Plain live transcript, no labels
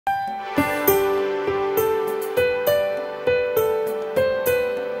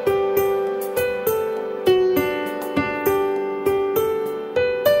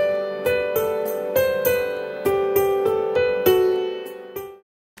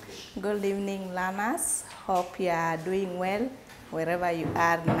Good evening, learners. Hope you are doing well wherever you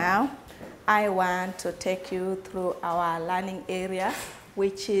are now. I want to take you through our learning area,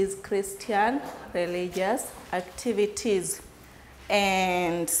 which is Christian religious activities.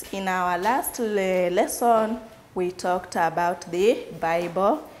 And in our last lesson, we talked about the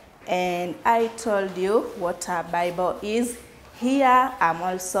Bible, and I told you what a Bible is. Here, I'm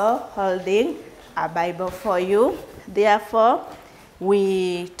also holding a Bible for you. Therefore,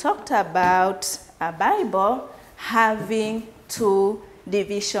 we talked about a Bible having two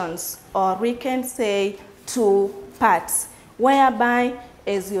divisions, or we can say two parts, whereby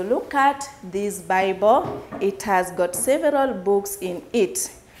as you look at this Bible, it has got several books in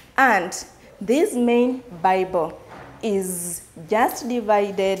it. And this main Bible is just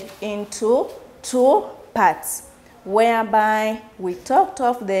divided into two parts, whereby we talked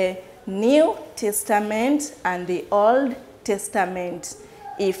of the New Testament and the Old Testament.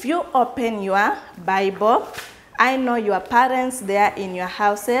 If you open your Bible, I know your parents there in your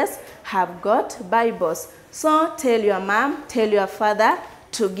houses have got Bibles. So tell your mom, tell your father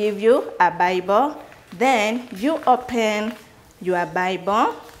to give you a Bible. Then you open your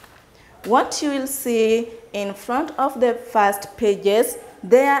Bible. What you will see in front of the first pages,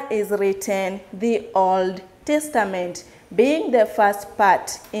 there is written the Old Testament, being the first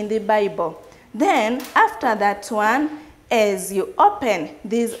part in the Bible. Then after that one, as you open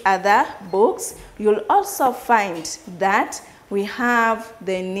these other books, you'll also find that we have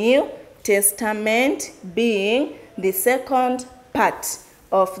the New Testament being the second part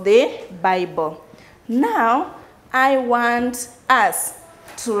of the Bible. Now, I want us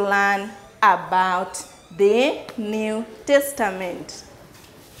to learn about the New Testament.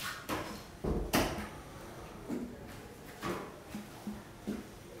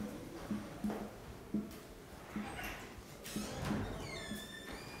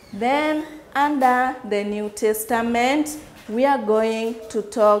 Then, under the New Testament, we are going to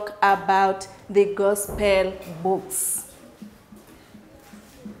talk about the Gospel books.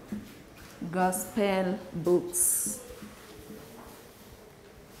 Gospel books.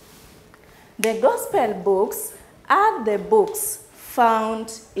 The Gospel books are the books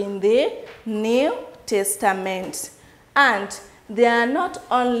found in the New Testament. And they are not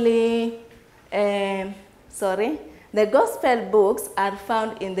only, the Gospel books are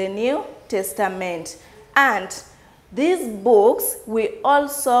found in the New Testament. And these books, we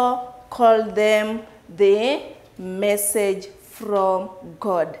also call them the message from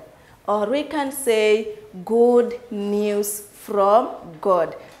God. Or we can say good news from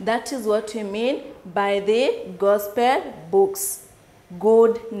God. That is what we mean by the Gospel books.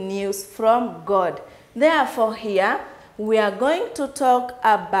 Good news from God. Therefore, here we are going to talk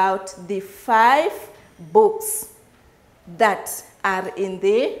about the 5 books that are in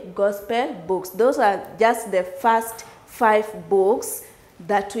the Gospel books. Those are just the first 5 books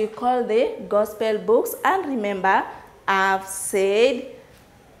that we call the Gospel books. And remember, I've said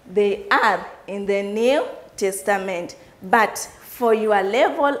they are in the New Testament. But for your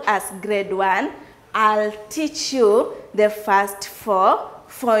level as grade 1, I'll teach you the first 4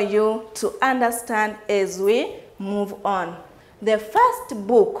 for you to understand as we move on. The first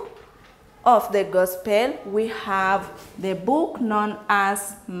book of the Gospel, we have the book known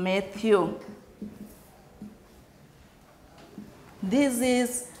as Matthew. This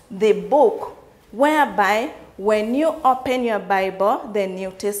is the book whereby when you open your Bible, the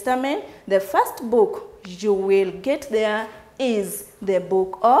New Testament, the first book you will get there is the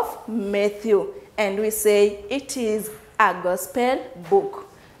book of Matthew. And we say it is a Gospel book.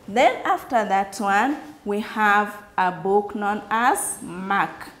 Then after that one, we have a book known as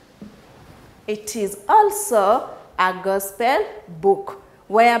Mark. It is also a Gospel book,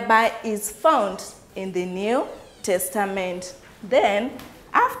 whereby is found in the New Testament. Then,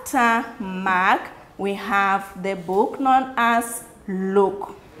 after Mark, we have the book known as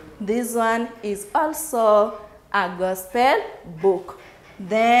Luke. This one is also a Gospel book.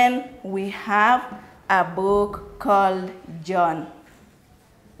 Then, we have a book called John.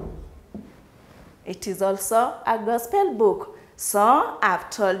 It is also a Gospel book. So, I've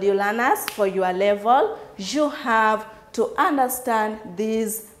told you, learners, for your level, you have to understand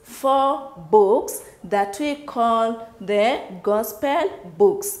these 4 books that we call the Gospel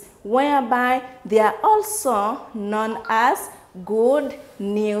books, whereby they are also known as good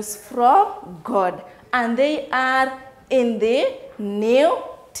news from God. And they are in the New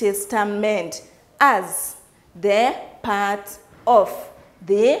Testament as the part of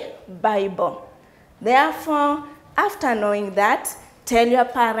the Bible. Therefore, after knowing that, tell your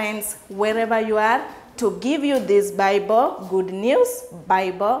parents wherever you are to give you this Bible, Good News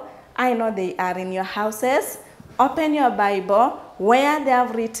Bible, I know they are in your houses. Open your Bible where they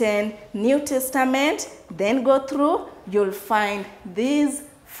have written New Testament, then go through. You'll find these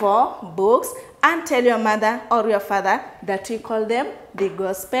 4 books and tell your mother or your father that you call them the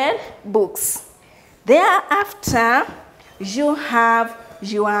gospel books. Thereafter, you have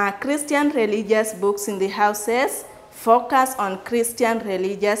your Christian religious books in the houses. Focus on Christian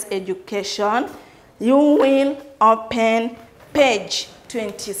religious education. You will open page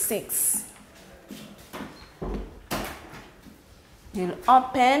 26. You'll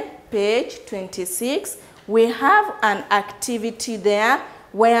open page 26. We have an activity there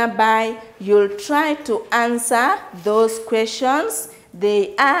whereby you'll try to answer those questions.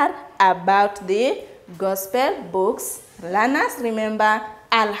 They are about the gospel books. Learners, remember,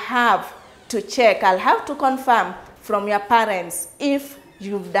 I'll have to check, I'll have to confirm from your parents if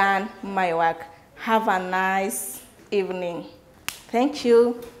you've done my work. Have a nice evening. Thank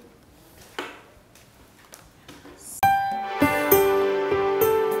you.